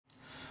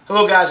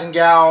Hello guys and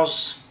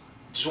gals,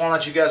 just want to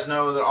let you guys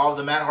know that all of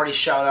the Matt Hardy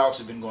shout outs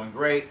have been going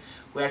great.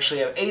 We actually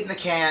have 8 in the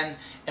can,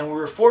 and we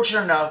were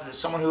fortunate enough that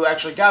someone who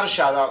actually got a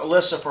shout out,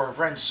 Alyssa, for her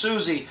friend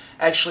Susie,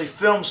 actually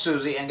filmed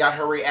Susie and got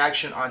her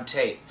reaction on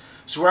tape.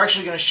 So we're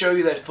actually going to show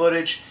you that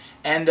footage.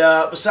 And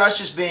besides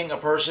just being a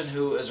person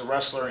who is a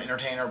wrestler,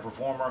 entertainer,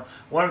 performer,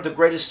 one of the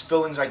greatest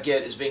feelings I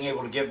get is being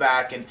able to give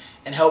back and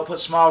help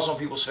put smiles on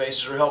people's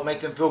faces or help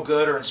make them feel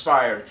good or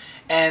inspired.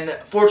 And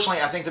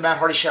fortunately, I think the Matt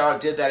Hardy shout-out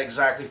did that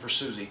exactly for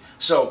Susie.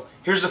 So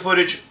here's the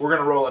footage. We're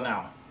going to roll it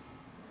now.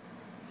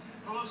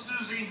 Hello,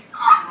 Susie.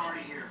 Matt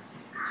Hardy here.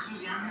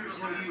 Susie, I'm here to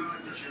tell you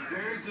that your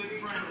very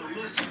good friend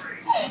Alyssa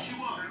will set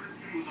you up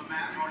with a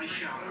Matt Hardy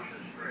shout-out.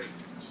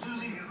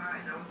 Susie,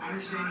 I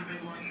understand you've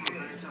been going through a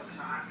very tough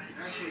time. You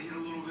actually hit a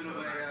little bit of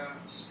a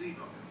speed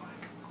bump in life.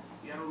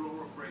 You had a real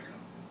rough breakup.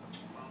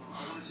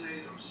 I want to tell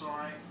you that I'm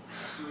sorry.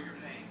 I feel your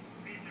pain.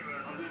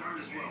 I've been hurt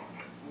as well.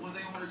 But one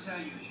thing I want to tell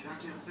you is you have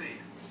to have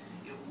faith.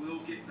 It will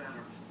get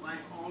better.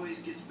 Life always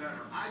gets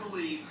better. I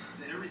believe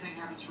that everything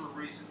happens for a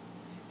reason.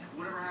 And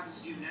whatever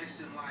happens to you next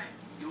in life,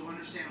 you'll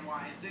understand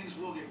why. And things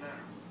will get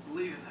better.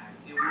 Believe in that.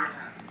 It will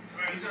happen.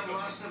 You've got a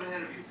lot of stuff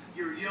ahead of you.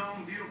 You're a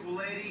young, beautiful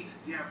lady.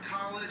 You have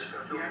college.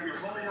 You have your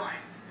whole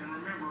life. And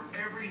remember,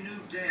 every new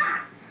day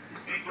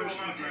is the first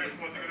new day of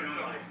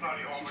your life.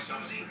 So,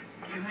 Susie,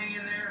 you hang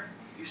in there.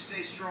 You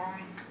stay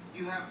strong.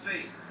 You have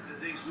faith that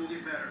things will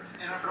get better.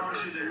 And I promise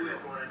you they will.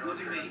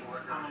 Look at me.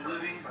 I'm a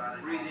living,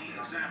 breathing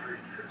example.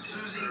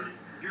 Susie,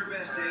 your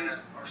best days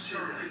are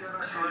certainly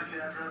ahead of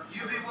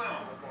you. You be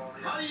well.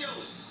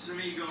 Adios,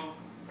 amigo.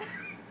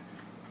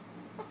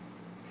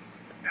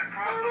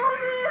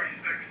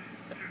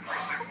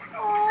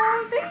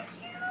 Oh, thank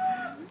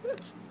you.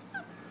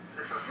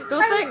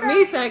 Don't thank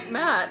me, thank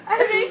Matt. I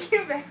make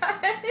you mad.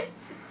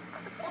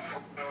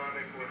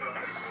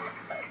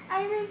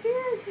 I'm in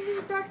tears. This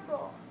is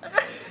dreadful.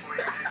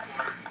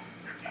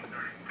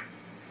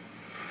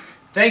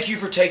 Thank you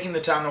for taking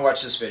the time to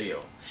watch this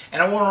video.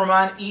 And I want to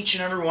remind each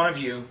and every one of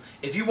you,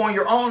 if you want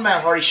your own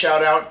Matt Hardy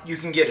shout out, you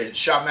can get it at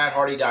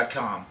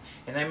shopmatthardy.com.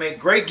 And they make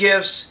great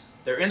gifts.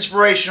 They're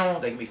inspirational,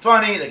 they can be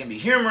funny, they can be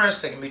humorous,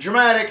 they can be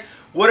dramatic.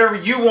 Whatever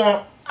you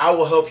want, I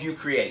will help you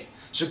create.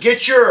 So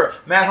get your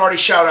Matt Hardy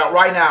shout out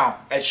right now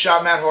at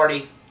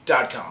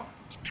shopmatthardy.com.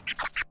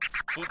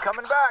 Keep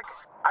coming back.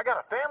 I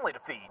got a family to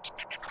feed.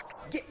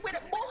 Get with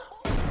it,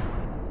 boy.